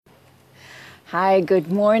Hi, good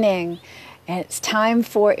morning. And it's time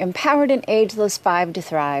for Empowered and Ageless 5 to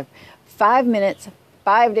Thrive. 5 minutes,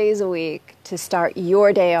 5 days a week to start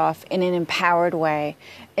your day off in an empowered way.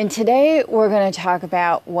 And today we're going to talk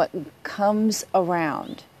about what comes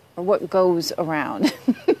around, or what goes around.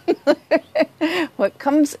 What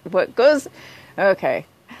goes, okay.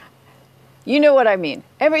 You know what I mean.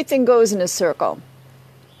 Everything goes in a circle.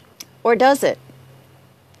 Or does it?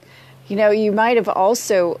 You know, you might have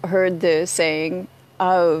also heard the saying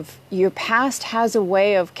of your past has a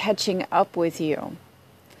way of catching up with you,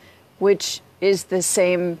 which is the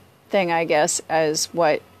same thing, I guess, as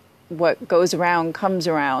what goes around comes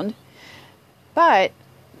around. But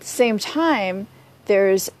at the same time,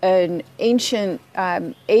 there's an ancient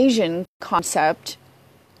Asian concept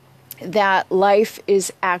that life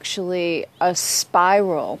is actually a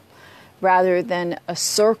spiral rather than a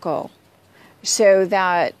circle, so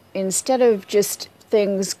that instead of just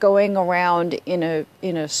things going around in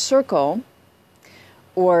a circle,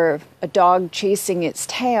 or a dog chasing its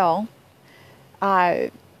tail,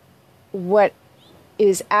 what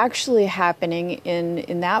is actually happening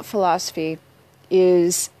in that philosophy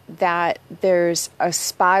is that there's a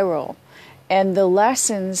spiral, and the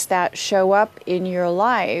lessons that show up in your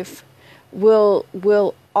life will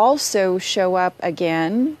also show up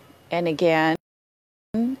again and again,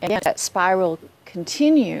 and that spiral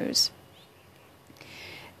continues.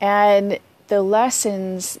 And the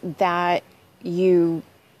lessons that you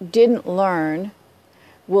didn't learn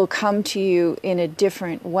will come to you in a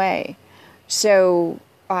different way. So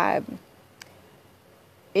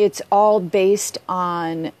it's all based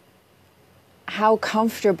on how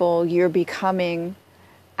comfortable you're becoming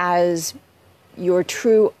as your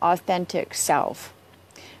true, authentic self.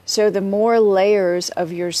 So the more layers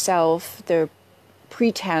of yourself, the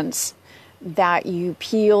pretense that you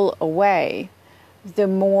peel away, the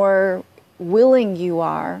more willing you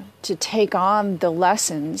are to take on the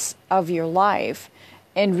lessons of your life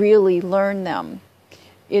and really learn them.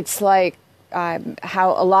 It's like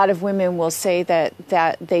how a lot of women will say that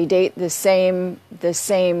they date the same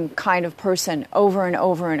kind of person over and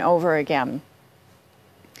over and over again.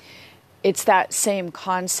 It's that same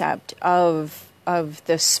concept of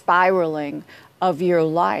the spiraling of your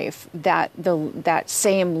life, that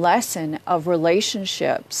same lesson of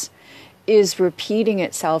relationships is repeating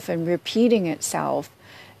itself and repeating itself,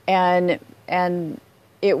 and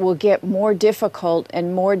it will get more difficult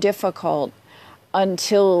and more difficult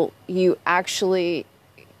until you actually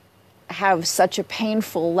have such a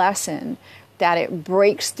painful lesson that it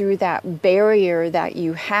breaks through that barrier that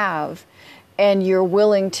you have, and you're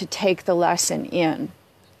willing to take the lesson in.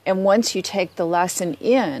 And once you take the lesson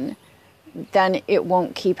in, then it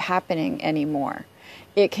won't keep happening anymore.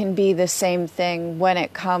 It can be the same thing when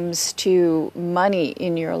it comes to money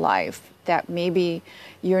in your life, that maybe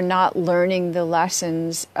you're not learning the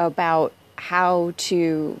lessons about how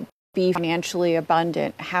to be financially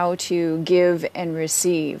abundant, how to give and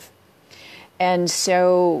receive. And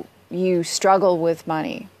so you struggle with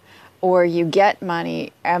money, or you get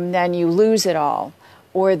money and then you lose it all,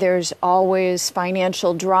 or there's always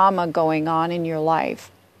financial drama going on in your life.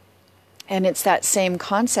 And it's that same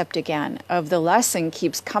concept again of the lesson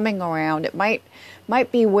keeps coming around. It might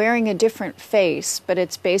be wearing a different face, but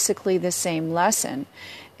it's basically the same lesson.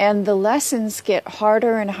 And the lessons get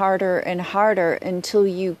harder and harder and harder until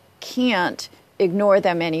you can't ignore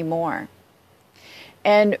them anymore.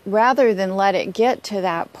 And rather than let it get to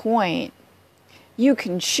that point, you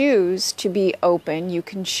can choose to be open. You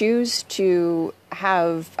can choose to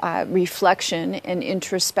have reflection and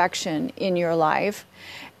introspection in your life,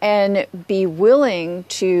 and be willing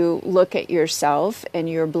to look at yourself and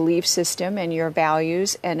your belief system and your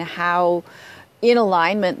values and how in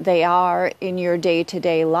alignment they are in your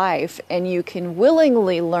day-to-day life. And you can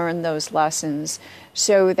willingly learn those lessons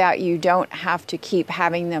so that you don't have to keep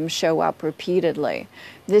having them show up repeatedly.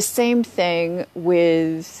 The same thing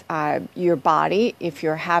with your body. If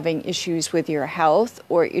you're having issues with your health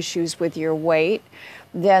or issues with your weight,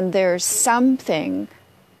 then there's some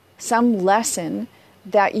lesson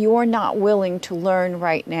that you're not willing to learn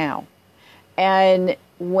right now. And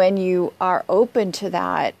when you are open to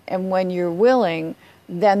that, and when you're willing,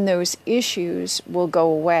 then those issues will go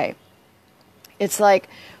away. It's like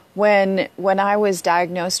when I was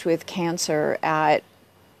diagnosed with cancer at,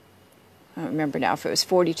 I don't remember now if it was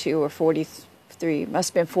 42 or 43, must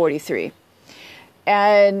have been 43.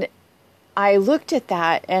 And I looked at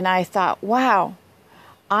that and I thought, wow,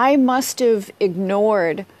 I must have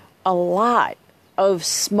ignored a lot of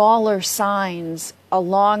smaller signs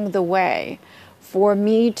along the way for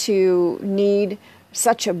me to need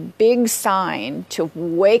such a big sign to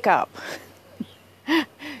wake up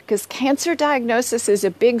because cancer diagnosis is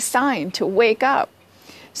a big sign to wake up.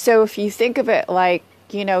 So if you think of it like,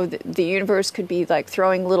 the universe could be like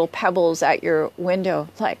throwing little pebbles at your window,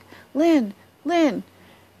 like, Lynn, you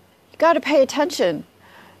got to pay attention.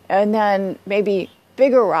 And then maybe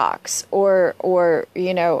bigger rocks or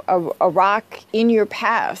a rock in your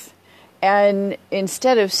path. And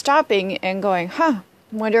instead of stopping and going,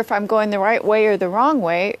 wonder if I'm going the right way or the wrong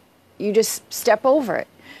way, you just step over it.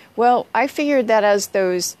 Well, I figured that as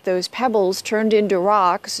those pebbles turned into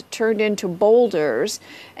rocks, turned into boulders,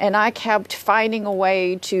 and I kept finding a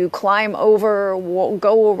way to climb over,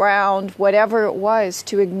 go around, whatever it was,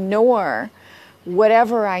 to ignore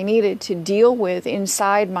whatever I needed to deal with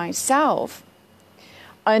inside myself,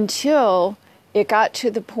 until it got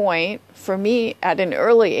to the point, for me at an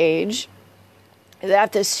early age,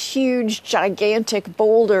 that this huge, gigantic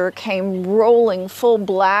boulder came rolling full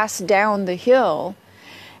blast down the hill.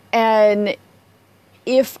 And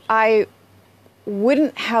if I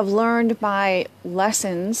wouldn't have learned my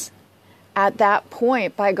lessons at that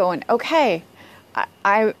point by going, okay,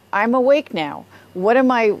 I'm awake now. What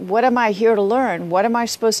am I here to learn? What am I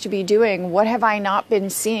supposed to be doing? What have I not been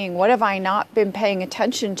seeing? What have I not been paying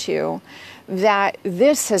attention to? That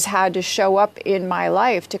this has had to show up in my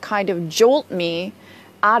life to kind of jolt me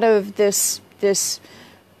out of this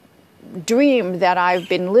dream that I've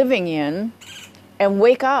been living in and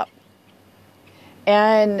wake up.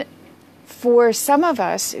 And for some of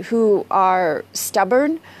us who are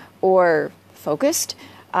stubborn or focused,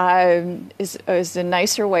 is a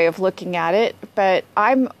nicer way of looking at it. But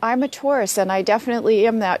I'm a Taurus, and I definitely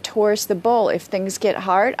am that Taurus the bull. If things get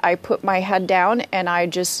hard, I put my head down and I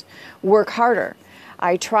just work harder.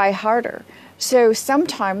 I try harder. So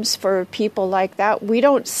sometimes for people like that, we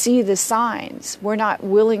don't see the signs. We're not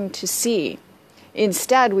willing to see.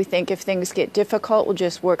 Instead, we think if things get difficult, we'll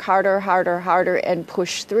just work harder, and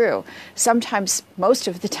push through. Sometimes, most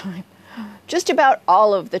of the time, just about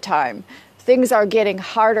all of the time, things are getting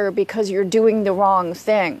harder because you're doing the wrong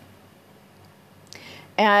thing.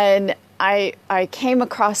 And I came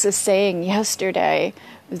across a saying yesterday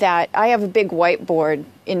that I have a big whiteboard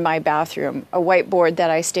in my bathroom, a whiteboard that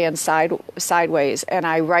I stand sideways, and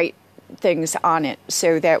I write things on it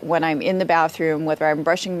so that when I'm in the bathroom, whether I'm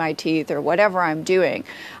brushing my teeth or whatever I'm doing,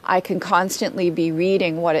 I can constantly be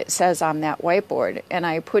reading what it says on that whiteboard. And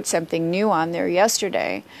I put something new on there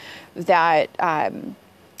yesterday that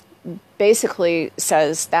basically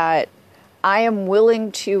says that I am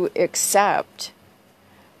willing to accept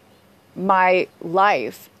my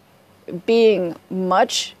life being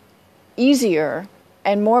much easier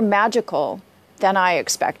and more magical than I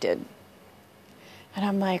expected. And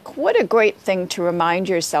I'm like, what a great thing to remind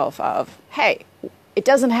yourself of. Hey, it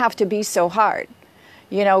doesn't have to be so hard.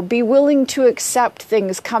 Be willing to accept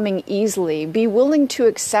things coming easily. Be willing to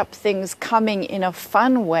accept things coming in a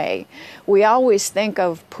fun way. We always think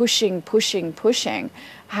of pushing.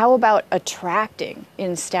 How about attracting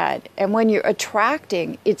instead? And when you're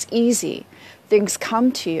attracting, it's easy. Things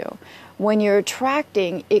come to you. When you're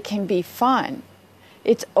attracting, it can be fun.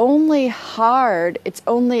 It's only hard, it's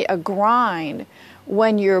only a grind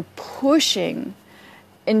when you're pushing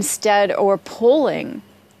instead, or pulling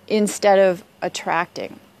instead of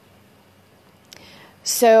attracting.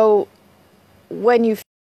 So when you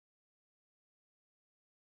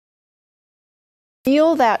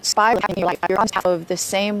feel that spiral in your life, you're on top of the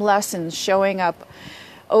same lessons showing up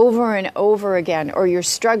over and over again, or you're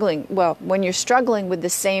struggling, when you're struggling with the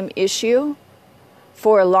same issue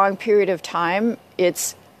for a long period of time,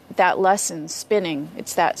 it's that lesson spinning,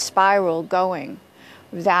 it's that spiral going,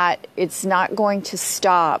 that it's not going to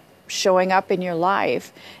stop showing up in your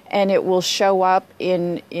life, and it will show up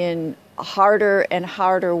in harder and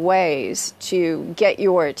harder ways to get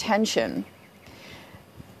your attention.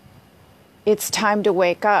 It's time to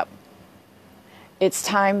wake up. It's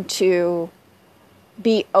time to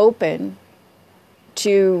be open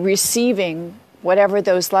to receiving whatever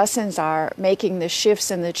those lessons are, making the shifts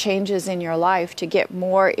and the changes in your life to get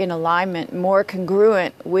more in alignment, more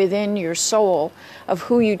congruent within your soul of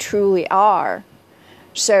who you truly are,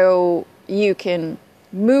 so you can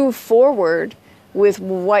move forward with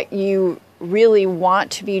what you really want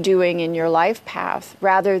to be doing in your life path,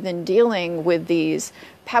 rather than dealing with these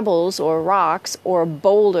pebbles or rocks or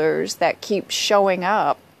boulders that keep showing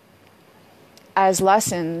up as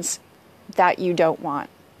lessons that you don't want.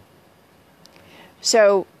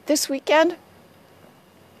 So this weekend,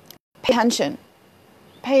 pay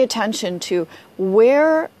attention to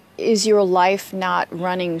where is your life not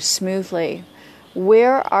running smoothly?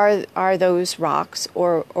 Where are those rocks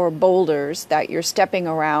or boulders that you're stepping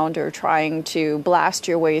around or trying to blast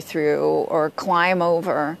your way through or climb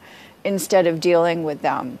over instead of dealing with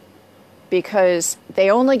them? Because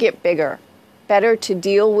they only get bigger. Better to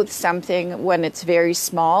deal with something when it's very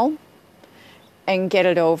small and get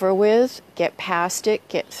it over with, get past it,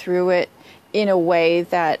 get through it in a way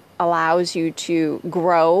that allows you to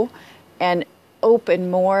grow and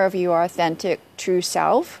open more of your authentic true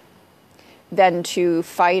self than to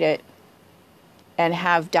fight it and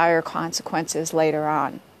have dire consequences later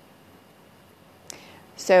on.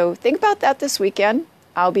 So think about that this weekend.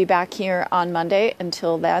 I'll be back here on Monday.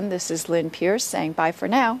 Until then, this is Lynn Pierce saying bye for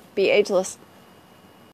now. Be ageless.